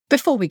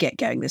Before we get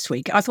going this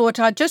week, I thought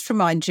I'd just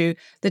remind you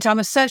that I'm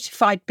a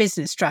certified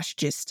business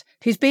strategist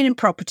who's been in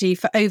property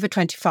for over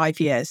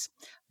 25 years.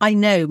 I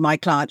know my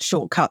clients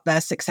shortcut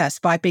their success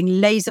by being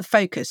laser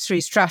focused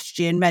through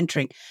strategy and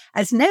mentoring,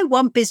 as no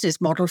one business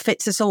model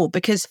fits us all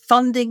because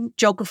funding,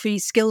 geography,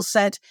 skill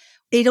set,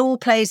 it all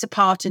plays a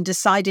part in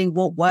deciding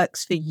what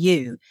works for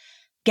you.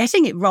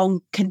 Getting it wrong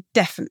can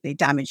definitely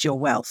damage your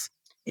wealth.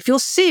 If you're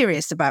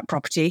serious about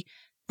property,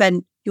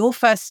 then your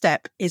first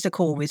step is a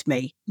call with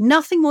me.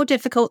 Nothing more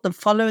difficult than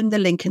following the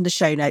link in the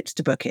show notes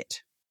to book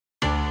it.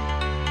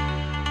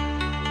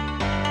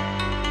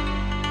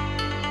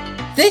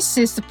 This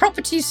is the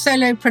Property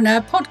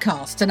Solopreneur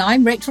podcast, and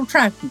I'm Rachel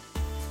Troughton.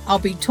 I'll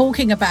be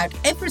talking about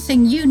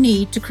everything you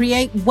need to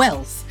create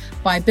wealth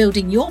by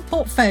building your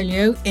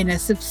portfolio in a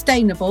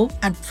sustainable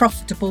and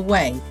profitable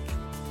way.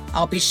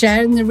 I'll be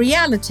sharing the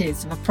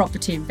realities of a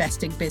property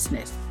investing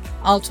business.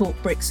 I'll talk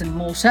bricks and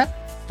mortar,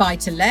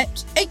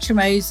 buy-to-let,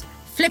 HMOs,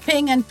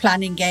 flipping and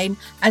planning game,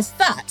 as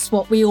that's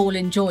what we all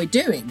enjoy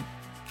doing.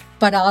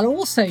 But I'll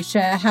also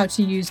share how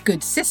to use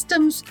good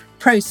systems,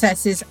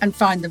 processes, and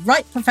find the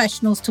right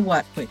professionals to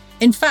work with.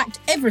 In fact,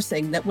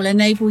 everything that will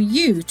enable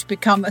you to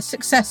become a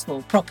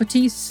successful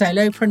property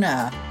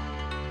solopreneur.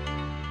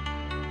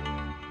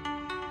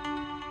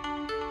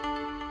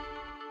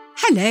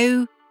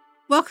 Hello,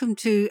 welcome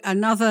to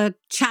another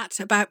chat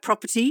about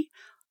property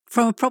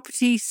from a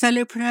property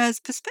solopreneur's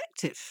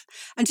perspective.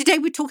 And today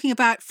we're talking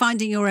about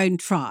finding your own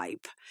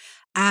tribe.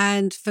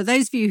 And for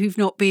those of you who've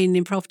not been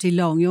in property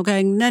long, you're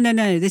going,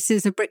 no, this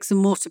is a bricks and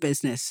mortar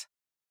business.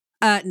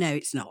 No,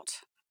 it's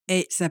not.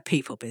 It's a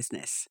people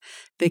business.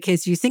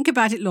 Because you think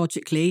about it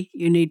logically,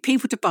 you need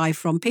people to buy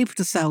from, people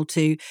to sell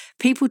to,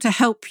 people to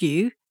help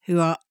you who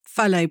are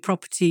fellow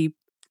property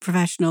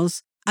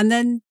professionals, and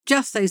then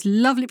just those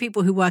lovely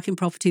people who work in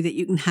property that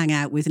you can hang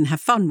out with and have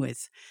fun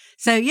with.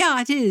 So yeah,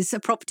 it is a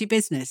property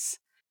business.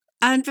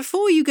 And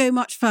before you go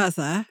much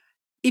further,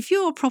 if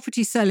you're a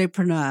property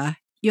solopreneur,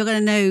 you're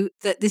going to know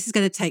that this is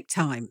going to take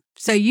time.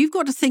 So you've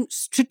got to think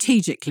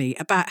strategically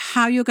about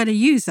how you're going to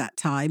use that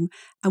time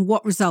and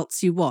what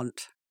results you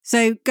want.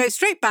 So go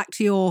straight back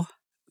to your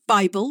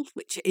Bible,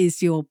 which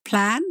is your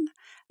plan,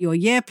 your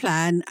year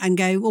plan, and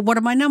go, well, what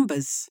are my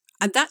numbers?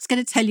 And that's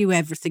going to tell you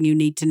everything you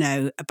need to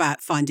know about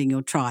finding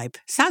your tribe.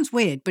 Sounds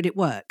weird, but it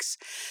works.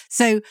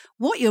 So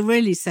what you're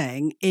really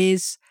saying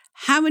is,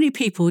 how many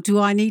people do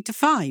I need to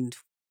find?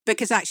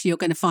 Because actually you're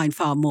going to find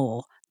far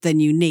more than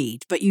you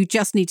need, but you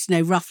just need to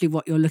know roughly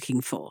what you're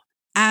looking for.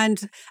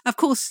 And of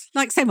course,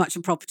 like so much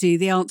in property,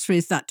 the answer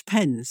is that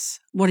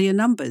depends. What are your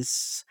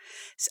numbers?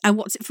 And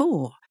what's it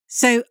for?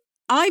 So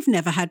I've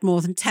never had more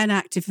than 10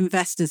 active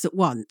investors at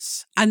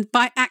once. And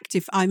by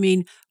active, I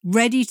mean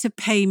ready to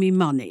pay me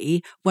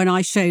money when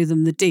I show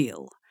them the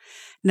deal.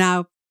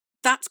 Now,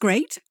 that's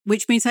great,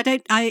 which means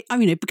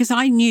because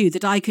I knew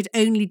that I could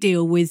only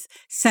deal with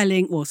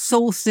selling or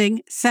sourcing,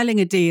 selling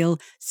a deal,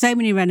 so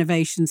many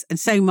renovations and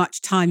so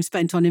much time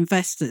spent on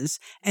investors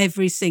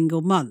every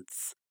single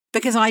month.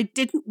 Because I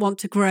didn't want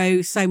to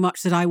grow so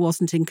much that I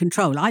wasn't in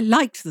control. I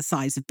liked the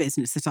size of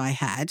business that I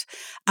had,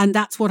 and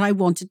that's what I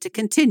wanted to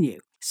continue.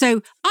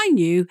 So I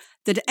knew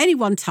that at any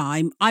one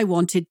time, I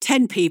wanted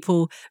 10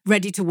 people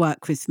ready to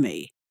work with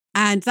me.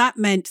 And that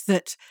meant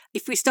that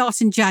if we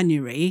start in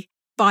January,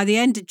 by the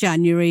end of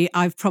January,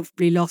 I've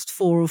probably lost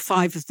 4 or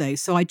 5 of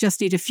those. So I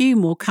just need a few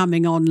more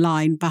coming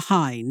online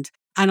behind.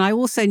 And I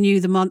also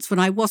knew the months when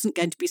I wasn't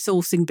going to be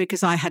sourcing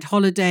because I had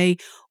holiday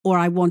or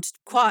I wanted to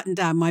quieten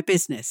down my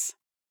business.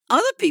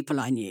 Other people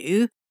I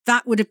knew,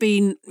 that would have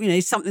been,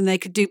 something they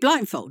could do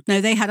blindfold.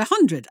 No, they had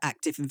 100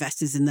 active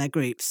investors in their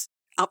groups.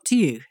 Up to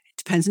you.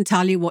 Depends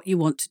entirely what you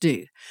want to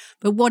do.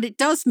 But what it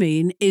does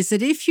mean is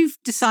that if you've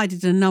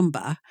decided a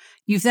number,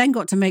 you've then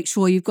got to make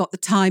sure you've got the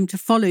time to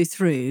follow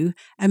through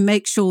and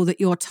make sure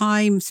that your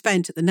time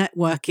spent at the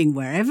networking,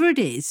 wherever it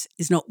is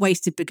not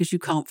wasted because you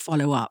can't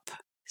follow up.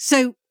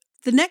 So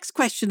the next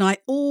question I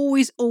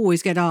always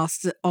get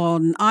asked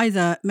on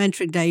either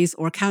mentoring days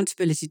or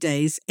accountability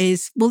days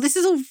is, well, this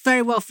is all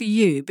very well for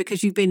you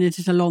because you've been in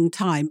it a long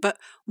time, but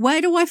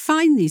where do I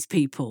find these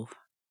people?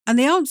 And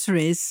the answer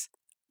is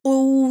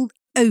all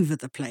over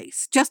the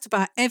place, just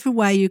about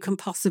everywhere you can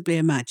possibly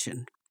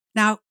imagine.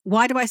 Now,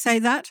 why do I say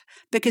that?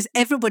 Because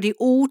everybody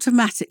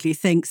automatically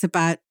thinks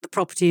about the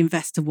property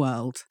investor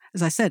world.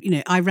 As I said,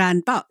 I ran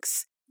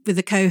Bucks with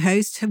a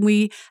co-host and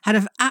we had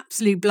an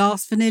absolute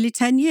blast for nearly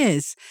 10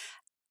 years.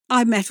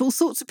 I met all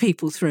sorts of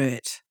people through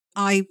it.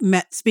 I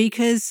met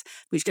speakers,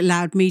 which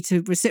allowed me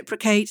to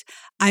reciprocate.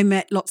 I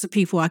met lots of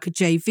people I could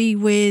JV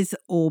with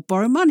or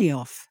borrow money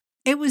off.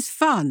 It was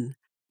fun.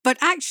 But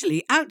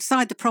actually,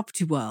 outside the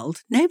property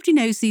world, nobody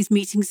knows these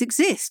meetings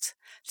exist.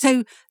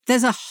 So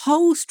there's a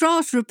whole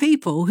strata of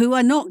people who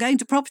are not going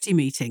to property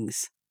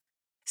meetings.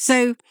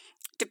 So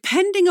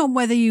depending on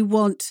whether you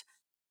want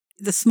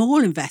the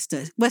small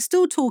investors, we're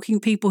still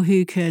talking people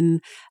who can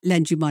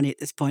lend you money at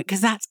this point,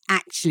 because that's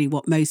actually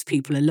what most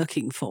people are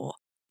looking for.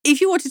 If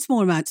you wanted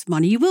small amounts of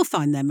money, you will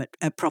find them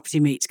at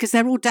property meets because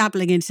they're all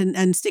dabbling in it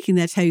and sticking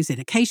their toes in.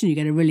 Occasionally you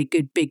get a really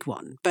good big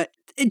one, but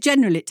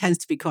generally it tends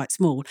to be quite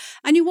small,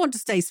 and you want to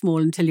stay small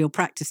until you're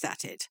practiced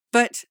at it.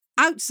 But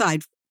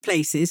outside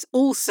places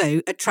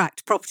also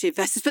attract property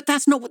investors, but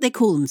that's not what they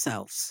call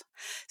themselves.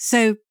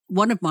 So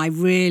one of my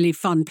really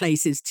fun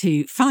places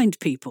to find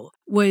people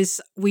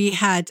was we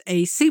had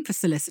a super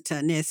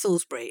solicitor near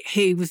Salisbury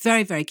who was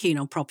very, very keen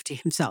on property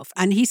himself.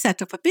 And he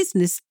set up a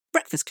business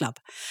breakfast club.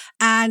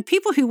 And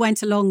people who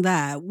went along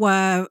there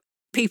were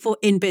people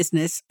in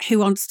business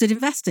who understood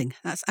investing.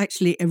 That's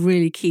actually a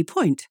really key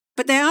point.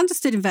 But they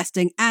understood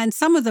investing, and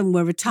some of them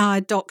were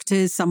retired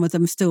doctors, some of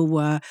them still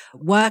were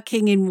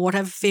working in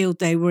whatever field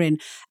they were in.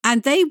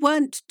 And they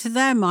weren't, to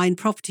their mind,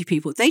 property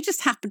people. They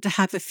just happened to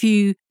have a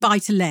few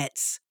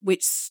buy-to-lets,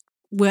 which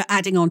were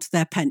adding on to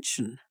their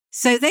pension.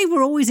 So they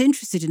were always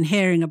interested in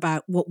hearing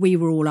about what we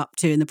were all up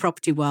to in the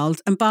property world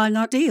and buying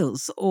our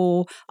deals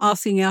or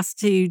asking us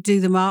to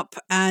do them up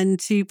and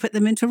to put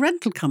them into a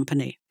rental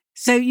company.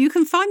 So you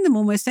can find them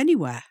almost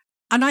anywhere.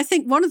 And I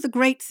think one of the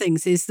great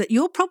things is that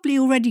you're probably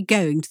already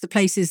going to the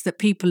places that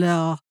people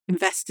are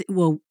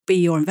will be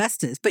your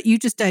investors, but you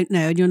just don't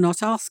know and you're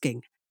not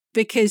asking,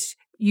 because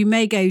you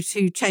may go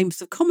to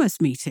Chambers of Commerce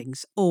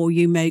meetings, or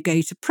you may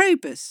go to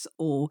Probus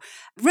or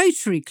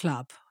Rotary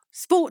Club,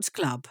 Sports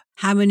Club.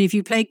 How many of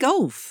you play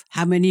golf?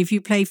 How many of you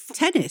play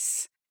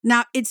tennis?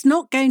 Now, it's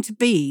not going to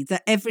be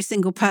that every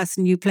single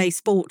person you play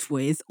sport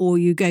with or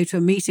you go to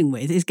a meeting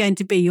with is going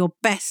to be your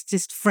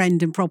bestest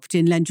friend in property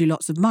and lend you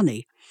lots of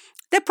money.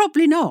 They're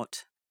probably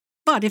not.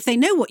 But if they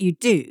know what you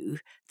do,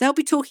 they'll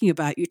be talking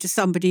about you to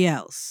somebody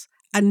else.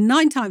 And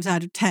 9 times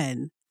out of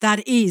 10,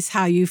 that is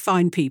how you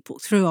find people,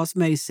 through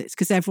osmosis,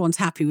 because everyone's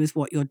happy with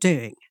what you're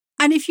doing.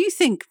 And if you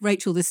think,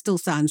 Rachel, this still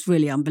sounds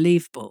really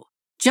unbelievable,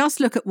 just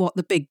look at what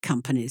the big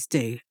companies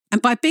do. And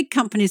by big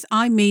companies,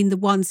 I mean the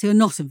ones who are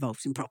not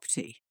involved in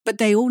property, but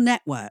they all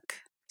network.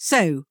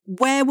 So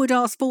where would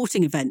our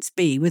sporting events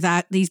be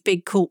without these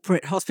big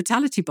corporate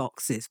hospitality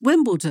boxes?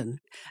 Wimbledon,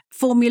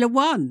 Formula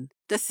One,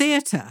 the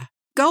theatre,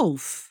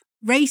 golf,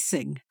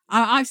 racing.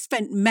 I've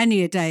spent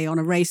many a day on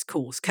a race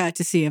course,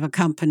 courtesy of a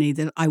company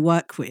that I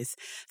work with.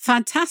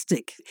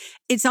 Fantastic.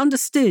 It's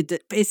understood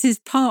that it is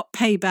part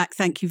payback,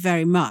 thank you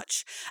very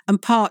much,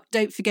 and part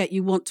don't forget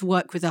you want to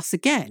work with us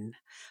again.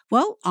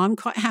 Well, I'm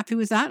quite happy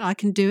with that. I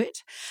can do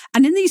it.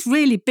 And in these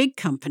really big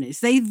companies,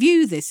 they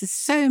view this as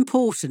so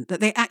important that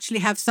they actually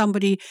have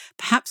somebody,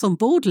 perhaps on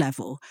board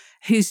level,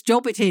 whose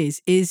job it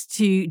is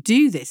to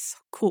do this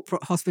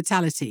corporate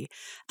hospitality.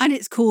 And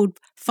it's called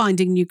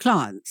finding new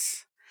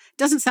clients.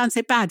 Doesn't sound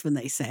so bad when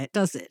they say it,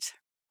 does it?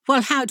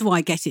 Well, how do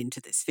I get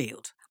into this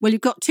field? Well,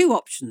 you've got 2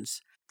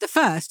 options. The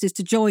first is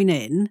to join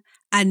in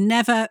and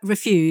never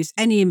refuse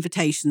any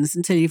invitations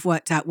until you've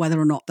worked out whether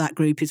or not that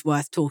group is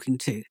worth talking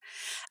to.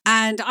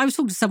 And I was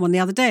talking to someone the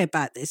other day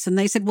about this, and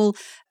they said, well,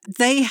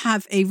 they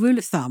have a rule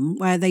of thumb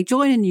where they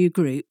join a new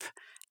group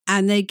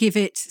and they give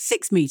it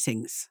 6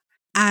 meetings.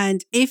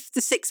 And if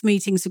the 6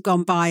 meetings have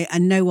gone by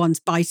and no one's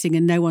biting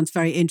and no one's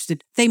very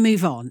interested, they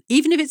move on.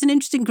 Even if it's an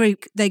interesting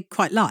group they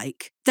quite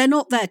like, they're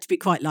not there to be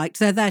quite liked.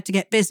 They're there to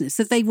get business,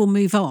 so they will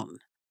move on.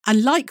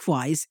 And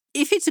likewise,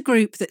 if it's a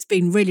group that's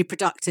been really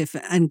productive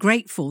and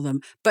great for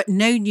them, but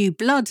no new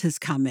blood has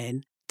come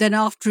in, then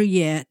after a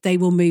year, they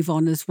will move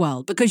on as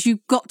well, because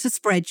you've got to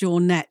spread your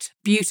net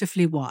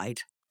beautifully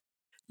wide.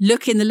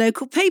 Look in the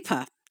local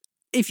paper.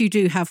 If you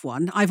do have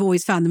one, I've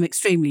always found them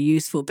extremely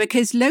useful,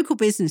 because local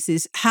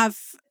businesses have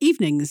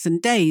evenings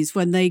and days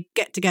when they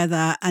get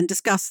together and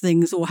discuss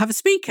things or have a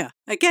speaker.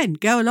 Again,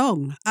 go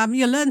along.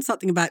 You'll learn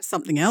something about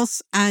something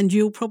else, and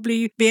you'll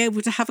probably be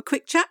able to have a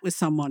quick chat with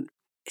someone.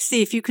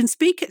 See if you can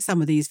speak at some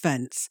of these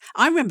events.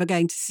 I remember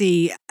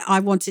I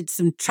wanted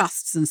some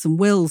trusts and some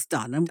wills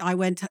done. And I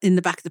went in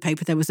the back of the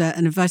paper, there was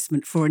an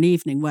advertisement for an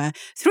evening where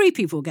 3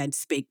 people were going to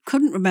speak.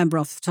 Couldn't remember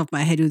off the top of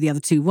my head who the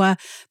other 2 were,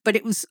 but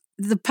it was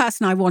the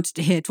person I wanted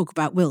to hear talk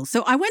about wills.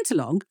 So I went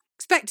along,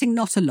 expecting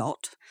not a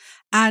lot.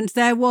 And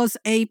there was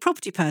a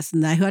property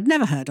person there who I'd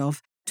never heard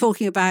of,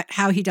 talking about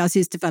how he does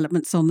his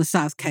developments on the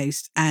South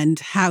Coast and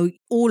how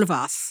all of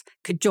us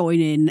could join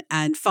in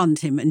and fund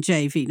him and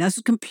JV. Now, this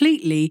was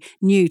completely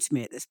new to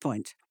me at this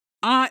point.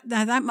 Now,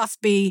 that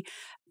must be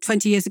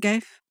 20 years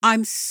ago.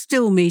 I'm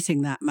still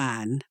meeting that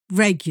man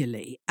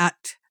regularly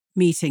at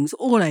meetings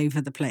all over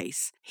the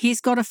place.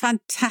 He's got a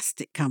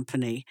fantastic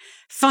company,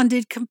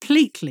 funded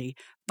completely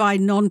by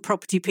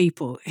non-property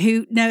people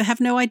who have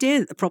no idea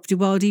that the property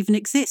world even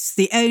exists.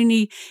 The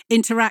only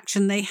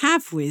interaction they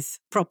have with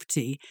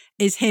property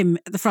is him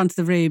at the front of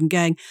the room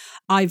going,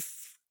 I've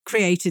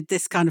created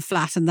this kind of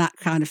flat and that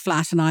kind of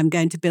flat, and I'm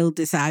going to build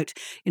this out.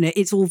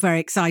 It's all very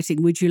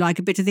exciting. Would you like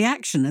a bit of the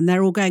action? And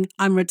they're all going,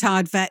 I'm a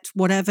retired vet,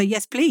 whatever.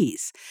 Yes,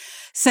 please.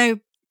 So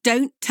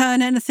don't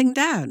turn anything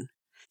down.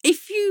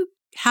 If you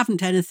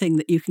haven't anything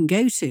that you can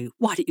go to,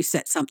 why don't you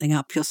set something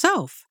up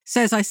yourself?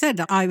 So as I said,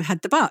 I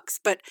had the bucks,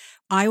 but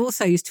I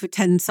also used to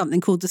attend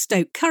something called the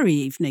Stoke Curry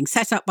Evening,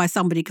 set up by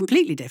somebody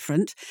completely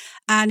different.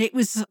 And it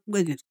was,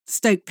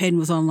 Stoke Pin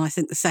was on, I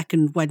think, the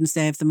second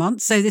Wednesday of the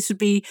month. So this would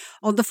be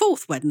on the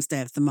fourth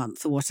Wednesday of the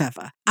month or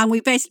whatever. And we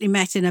basically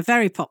met in a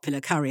very popular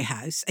curry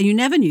house, and you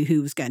never knew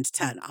who was going to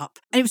turn up.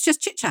 And it was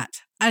just chit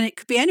chat, and it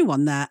could be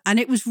anyone there. And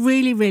it was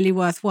really, really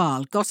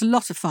worthwhile. Got a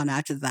lot of fun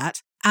out of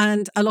that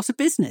and a lot of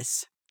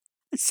business.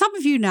 And some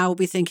of you now will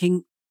be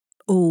thinking,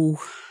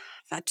 oh,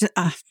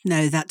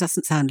 no, that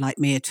doesn't sound like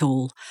me at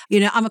all.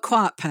 I'm a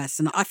quiet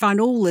person. I find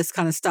all this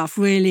kind of stuff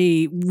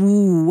really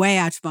way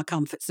out of my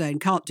comfort zone.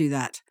 Can't do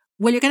that.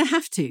 Well, you're going to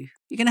have to.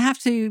 You're going to have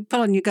to put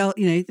on your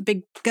the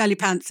big girly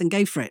pants and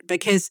go for it,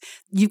 because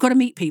you've got to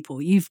meet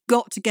people. You've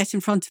got to get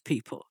in front of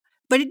people.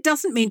 But it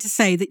doesn't mean to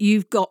say that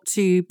you've got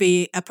to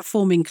be a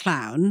performing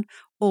clown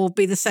or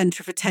be the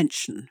centre of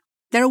attention.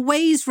 There are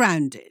ways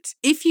round it.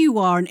 If you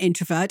are an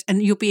introvert,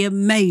 and you'll be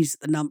amazed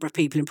at the number of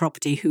people in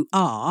property who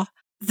are,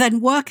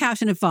 then work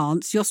out in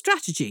advance your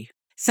strategy.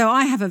 So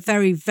I have a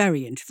very,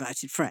 very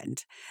introverted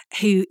friend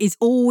who is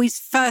always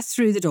first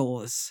through the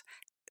doors,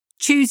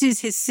 chooses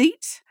his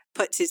seat,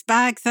 puts his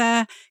bag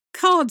there,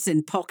 cards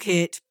in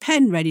pocket,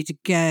 pen ready to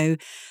go.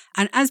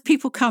 And as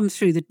people come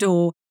through the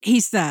door,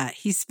 he's there.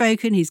 He's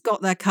spoken, he's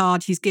got their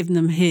card, he's given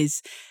them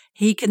his.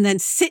 He can then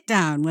sit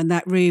down when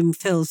that room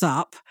fills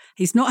up.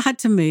 He's not had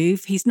to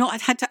move. He's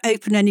not had to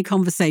open any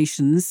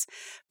conversations,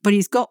 but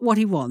he's got what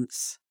he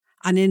wants.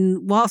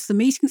 And whilst the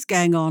meeting's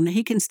going on,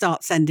 he can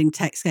start sending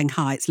texts going,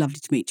 hi, it's lovely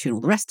to meet you, and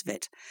all the rest of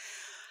it.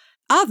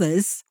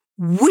 Others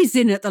whiz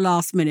in at the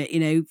last minute,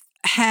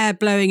 hair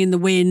blowing in the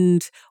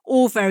wind,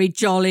 all very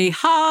jolly.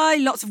 Hi,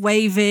 lots of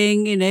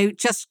waving,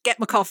 just get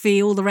my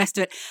coffee, all the rest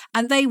of it.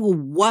 And they will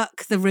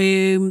work the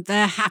room.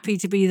 They're happy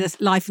to be the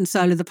life and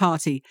soul of the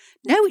party.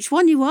 Know which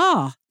one you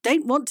are.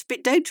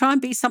 Don't try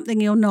and be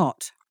something you're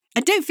not.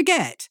 And don't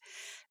forget,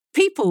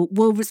 people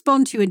will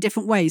respond to you in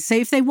different ways. So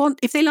if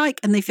they like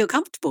and they feel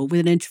comfortable with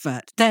an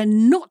introvert, they're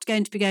not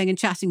going to be going and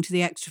chatting to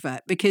the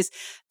extrovert, because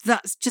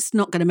that's just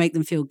not going to make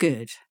them feel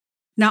good.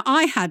 Now,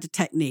 I had a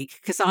technique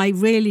because I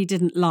really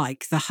didn't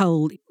like the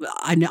whole,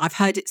 I've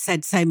heard it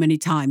said so many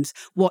times,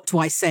 what do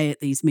I say at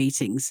these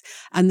meetings?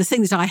 And the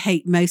thing that I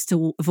hate most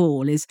of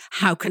all is,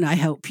 how can I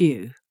help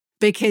you?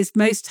 Because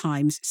most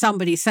times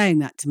somebody saying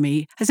that to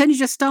me has only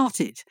just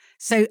started.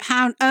 So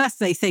how on earth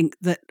they think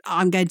that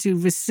I'm going to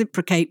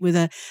reciprocate with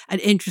an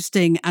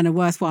interesting and a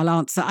worthwhile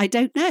answer, I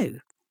don't know.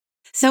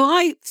 So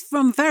I,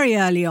 from very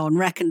early on,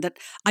 reckoned that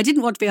I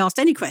didn't want to be asked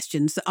any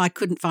questions that I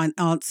couldn't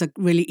answer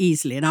really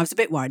easily. And I was a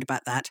bit worried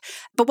about that.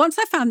 But once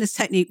I found this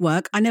technique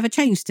work, I never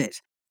changed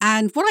it.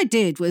 And what I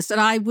did was that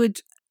I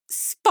would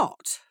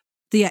spot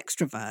the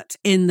extrovert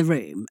in the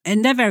room.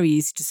 And they're very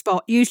easy to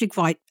spot, usually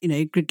quite,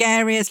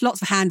 gregarious,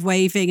 lots of hand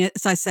waving,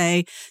 as I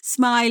say,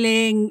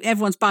 smiling,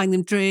 everyone's buying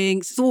them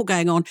drinks, it's all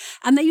going on.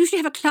 And they usually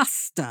have a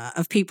cluster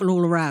of people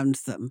all around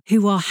them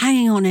who are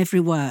hanging on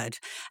every word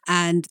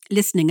and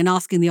listening and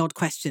asking the odd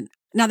question.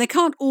 Now, they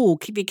can't all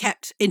be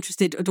kept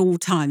interested at all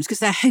times because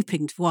they're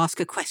hoping to ask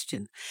a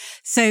question.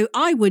 So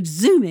I would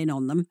zoom in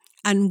on them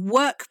and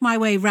work my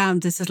way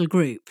round this little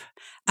group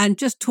and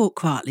just talk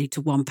quietly to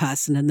one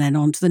person and then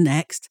on to the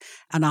next.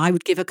 And I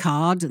would give a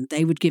card and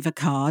they would give a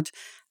card,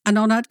 and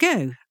on I'd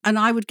go. And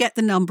I would get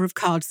the number of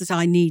cards that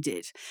I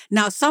needed.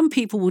 Now, some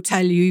people will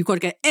tell you you've got to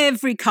get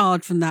every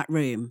card from that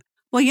room.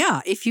 Well,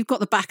 yeah, if you've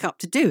got the backup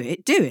to do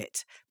it, do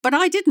it. But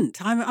I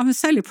didn't. I'm a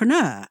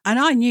solopreneur, and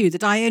I knew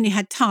that I only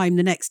had time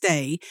the next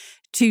day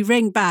to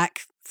ring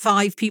back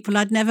 5 people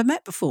I'd never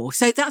met before.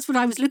 So that's what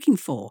I was looking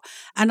for.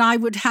 And I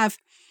would have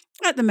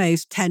at the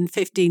most 10,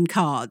 15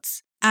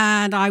 cards.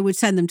 And I would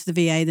send them to the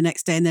VA the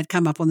next day, and they'd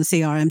come up on the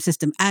CRM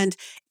system. And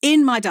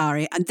in my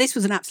diary, and this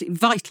was an absolutely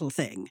vital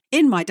thing,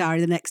 in my diary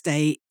the next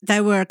day,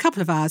 there were a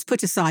couple of hours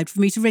put aside for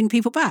me to ring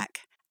people back.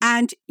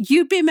 And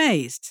you'd be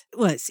amazed.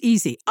 Well, it's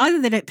easy. Either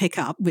they don't pick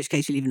up, in which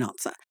case you leave an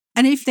answer.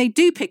 And if they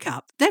do pick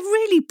up, they're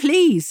really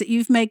pleased that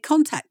you've made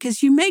contact,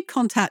 because you made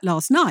contact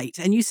last night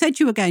and you said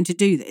you were going to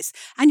do this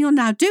and you're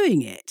now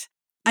doing it.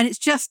 And it's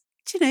just,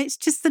 it's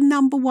just the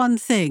number one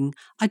thing.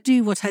 I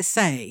do what I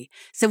say.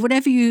 So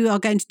whatever you are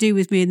going to do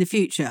with me in the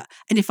future,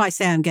 and if I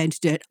say I'm going to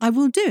do it, I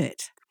will do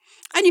it.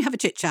 And you have a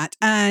chit chat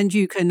and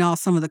you can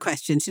ask some of the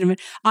questions.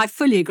 I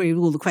fully agree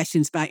with all the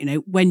questions about,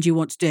 when do you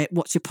want to do it?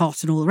 What's your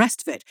pot and all the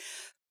rest of it?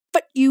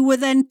 But you were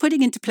then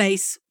putting into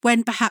place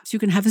when perhaps you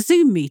can have a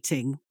Zoom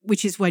meeting,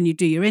 which is when you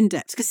do your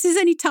in-depth. Because this is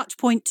only touch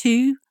point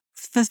 2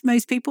 for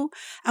most people.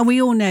 And we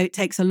all know it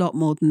takes a lot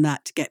more than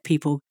that to get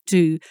people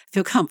to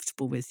feel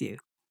comfortable with you.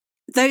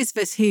 Those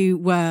of us who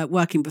were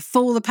working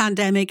before the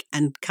pandemic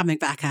and coming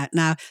back out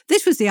now,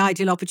 this was the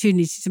ideal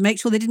opportunity to make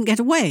sure they didn't get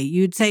away.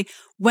 You'd say,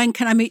 when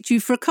can I meet you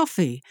for a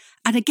coffee?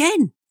 And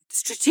again,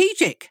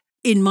 strategic.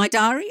 in my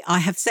diary, I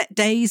have set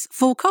days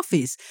for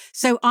coffees.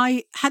 So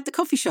I had the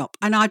coffee shop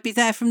and I'd be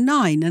there from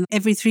 9, and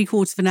every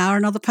 3/4 of an hour,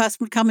 another person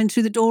would come in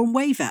through the door and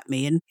wave at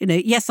me. And,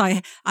 yes,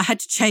 I had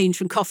to change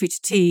from coffee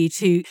to tea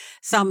to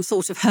some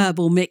sort of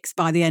herbal mix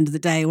by the end of the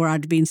day where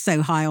I'd been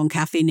so high on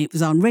caffeine, it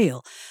was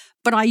unreal.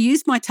 But I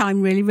used my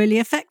time really, really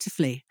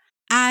effectively.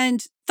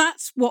 And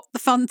that's what the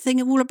fun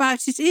thing all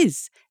about it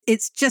is.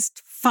 It's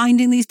just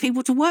finding these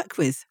people to work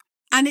with.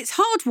 And it's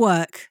hard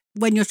work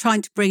when you're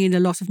trying to bring in a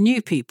lot of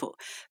new people.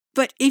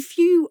 But if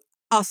you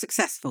are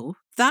successful,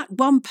 that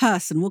one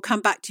person will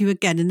come back to you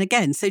again and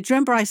again. So do you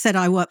remember I said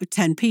I worked with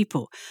 10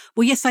 people?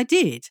 Well, yes, I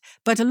did.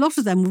 But a lot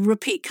of them were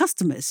repeat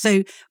customers.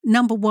 So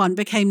number 1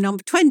 became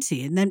number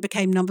 20 and then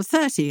became number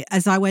 30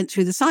 as I went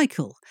through the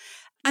cycle.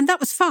 And that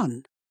was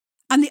fun.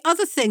 And the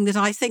other thing that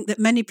I think that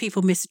many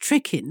people miss a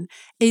trick in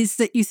is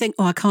that you think,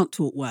 I can't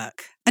talk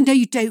work. And no,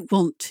 you don't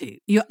want to.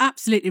 You're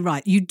absolutely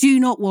right. You do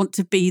not want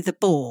to be the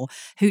bore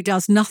who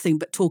does nothing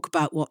but talk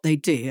about what they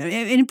do.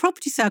 In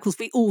property circles,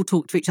 we all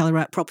talk to each other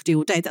about property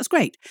all day. That's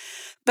great.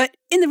 But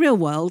in the real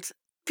world,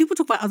 people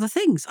talk about other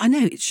things. I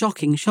know it's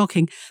shocking,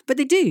 but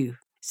they do.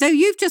 So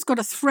you've just got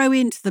to throw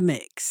into the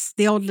mix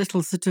the odd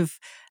little sort of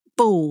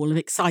ball of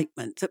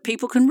excitement that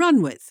people can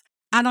run with.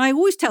 And I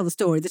always tell the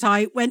story that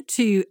I went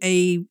to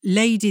a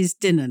ladies'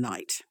 dinner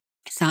night.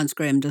 Sounds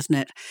grim, doesn't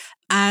it?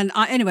 And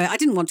anyway, I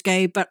didn't want to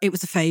go, but it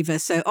was a favour,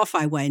 so off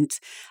I went.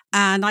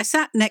 And I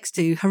sat next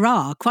to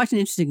Hurrah, quite an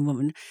interesting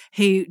woman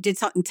who did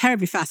something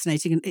terribly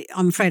fascinating. And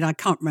I'm afraid I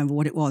can't remember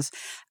what it was.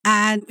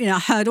 And, I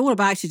heard all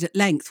about it at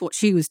length, what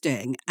she was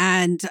doing.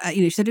 And,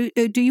 she said,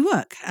 do you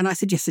work? And I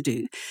said, yes, I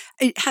do.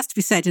 It has to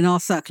be said, in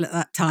our circle at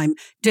that time,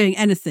 doing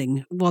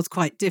anything was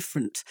quite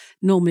different.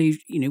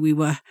 Normally, we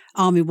were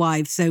army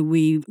wives, so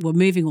we were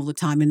moving all the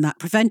time and that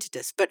prevented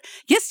us. But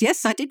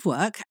yes, I did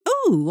work.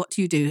 Oh, what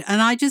do you do?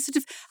 And I just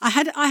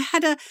I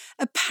had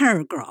a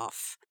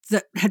paragraph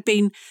that had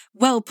been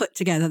well put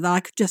together that I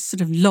could just sort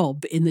of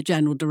lob in the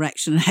general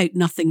direction and hope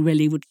nothing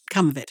really would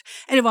come of it.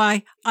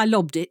 Anyway, I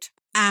lobbed it.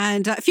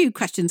 And a few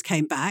questions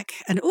came back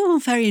and,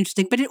 very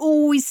interesting. But it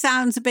always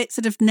sounds a bit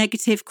sort of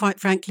negative,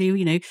 quite frankly,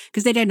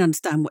 because they don't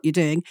understand what you're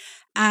doing.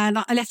 And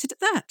I left it at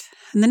that.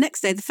 And the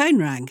next day, the phone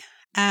rang.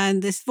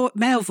 And this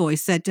male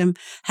voice said,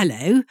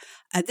 hello,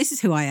 this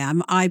is who I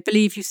am. I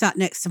believe you sat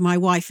next to my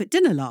wife at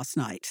dinner last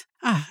night.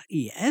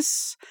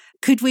 Yes.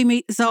 Could we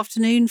meet this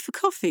afternoon for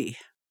coffee?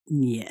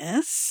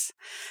 Yes.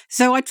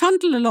 So I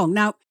trundle along.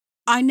 Now,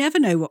 I never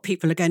know what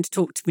people are going to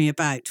talk to me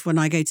about when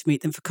I go to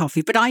meet them for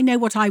coffee, but I know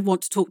what I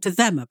want to talk to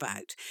them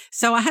about.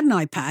 So I had an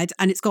iPad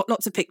and it's got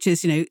lots of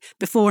pictures,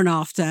 before and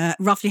after,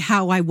 roughly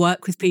how I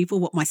work with people,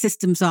 what my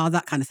systems are,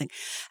 that kind of thing.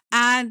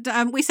 And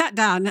we sat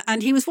down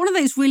and he was one of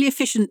those really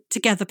efficient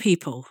together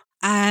people.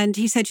 And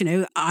he said,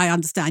 I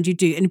understand you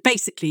do. And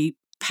basically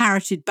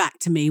parroted back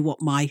to me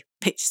what my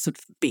pitch sort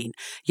of been.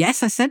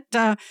 Yes, I said,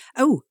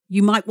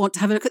 you might want to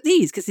have a look at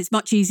these because it's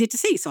much easier to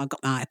see. So I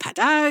got my iPad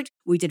out.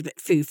 We did a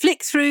few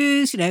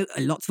flick-throughs,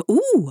 lots of,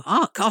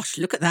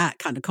 look at that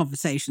kind of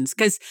conversations.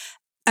 Because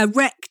a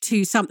rec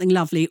to something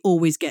lovely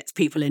always gets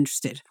people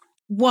interested.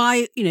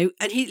 Why, and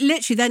he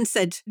literally then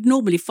said,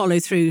 normally follow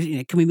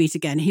through, can we meet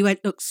again? He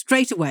went, look,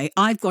 straight away,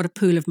 I've got a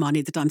pool of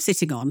money that I'm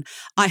sitting on.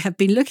 I have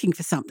been looking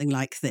for something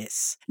like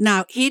this.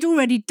 Now, he'd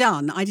already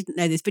done, I didn't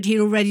know this, but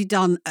he'd already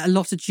done a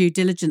lot of due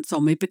diligence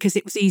on me because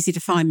it was easy to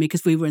find me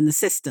because we were in the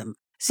system.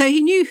 So he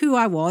knew who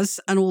I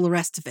was and all the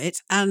rest of it.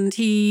 And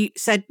he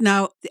said,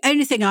 now, the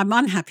only thing I'm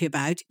unhappy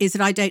about is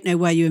that I don't know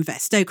where you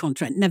invest.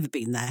 Stoke-on-Trent, never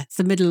been there. It's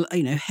the middle,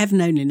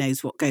 heaven only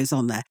knows what goes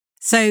on there.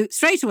 So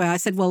straight away I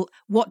said, well,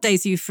 what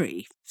days are you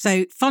free?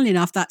 So funnily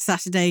enough, that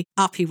Saturday,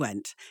 up he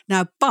went.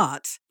 Now,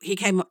 but he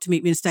came up to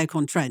meet me in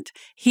Stoke-on-Trent.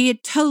 He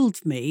had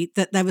told me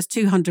that there was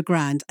 200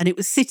 grand and it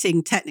was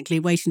sitting technically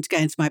waiting to go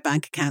into my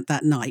bank account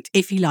that night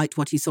if he liked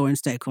what he saw in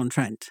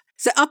Stoke-on-Trent.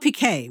 So up he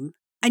came.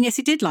 And yes,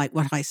 he did like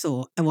what I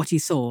saw and what he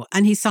saw.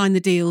 And he signed the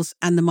deals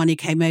and the money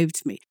came over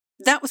to me.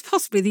 That was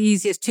possibly the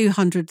easiest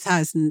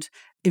 200,000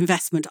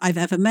 investment I've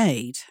ever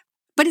made.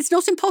 But it's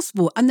not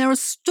impossible. And there are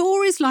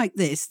stories like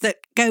this that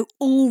go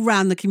all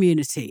round the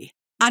community.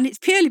 And it's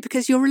purely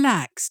because you're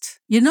relaxed.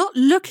 You're not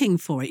looking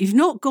for it. You've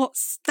not got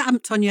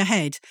stamped on your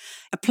head,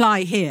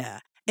 apply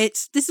here.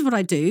 This is what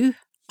I do.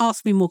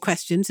 Ask me more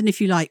questions. And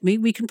if you like me,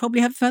 we can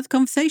probably have a further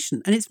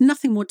conversation. And it's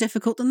nothing more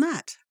difficult than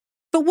that.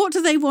 But what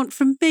do they want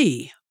from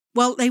me?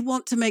 Well, they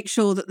want to make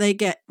sure that they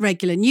get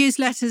regular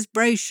newsletters,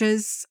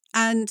 brochures,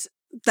 and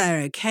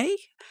they're okay.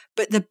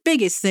 But the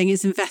biggest thing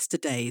is investor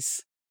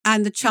days.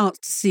 And the chance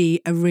to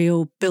see a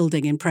real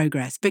building in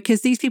progress,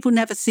 because these people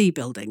never see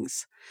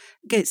buildings.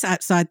 It's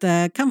outside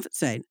their comfort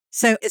zone.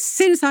 So as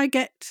soon as I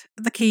get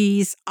the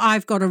keys,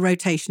 I've got a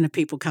rotation of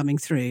people coming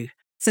through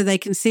so they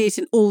can see it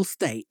in all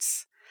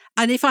states.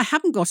 And if I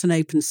haven't got an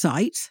open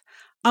site,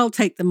 I'll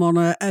take them on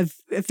a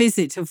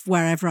visit of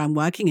wherever I'm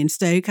working in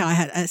Stoke. I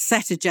had a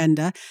set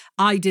agenda.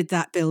 I did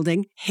that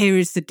building. Here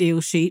is the deal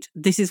sheet.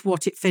 This is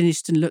what it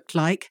finished and looked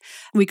like.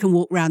 We can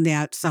walk around the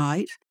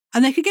outside.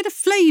 And they could get a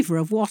flavour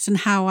of what and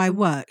how I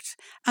worked.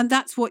 And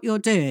that's what you're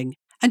doing.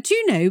 And do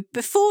you know,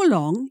 before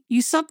long,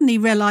 you suddenly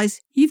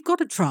realise you've got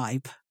a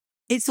tribe.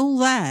 It's all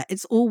there.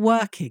 It's all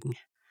working.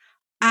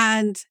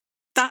 And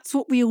that's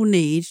what we all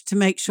need to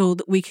make sure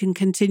that we can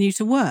continue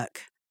to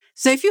work.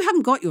 So if you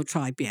haven't got your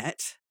tribe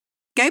yet,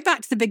 go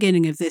back to the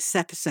beginning of this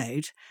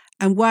episode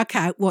and work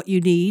out what you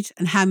need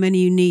and how many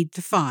you need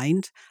to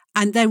find,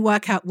 and then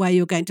work out where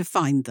you're going to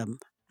find them.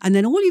 And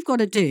then all you've got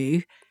to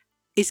do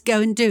is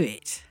go and do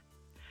it.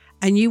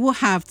 And you will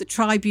have the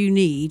tribe you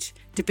need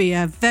to be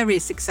a very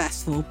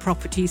successful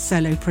property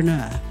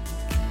solopreneur.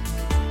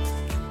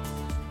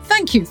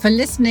 Thank you for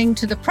listening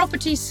to the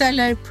Property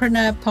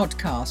Solopreneur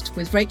podcast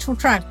with Rachel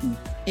Troughton.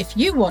 If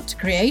you want to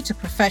create a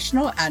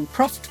professional and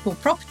profitable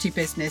property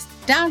business,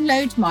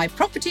 download my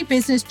property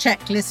business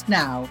checklist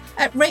now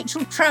at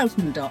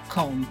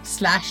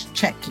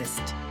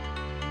racheltroughton.com/checklist.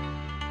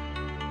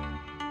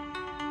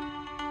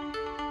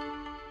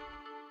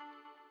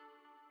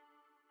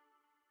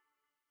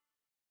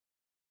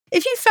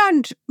 If you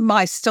found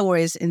my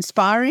stories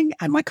inspiring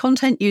and my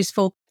content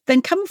useful,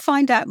 then come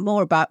find out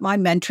more about my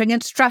mentoring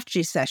and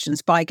strategy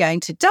sessions by going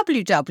to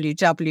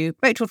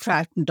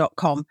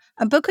www.racheltroughton.com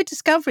and book a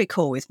discovery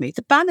call with me.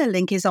 The banner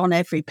link is on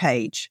every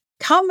page.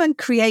 Come and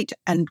create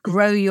and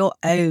grow your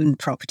own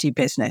property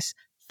business.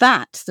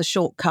 That's the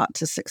shortcut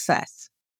to success.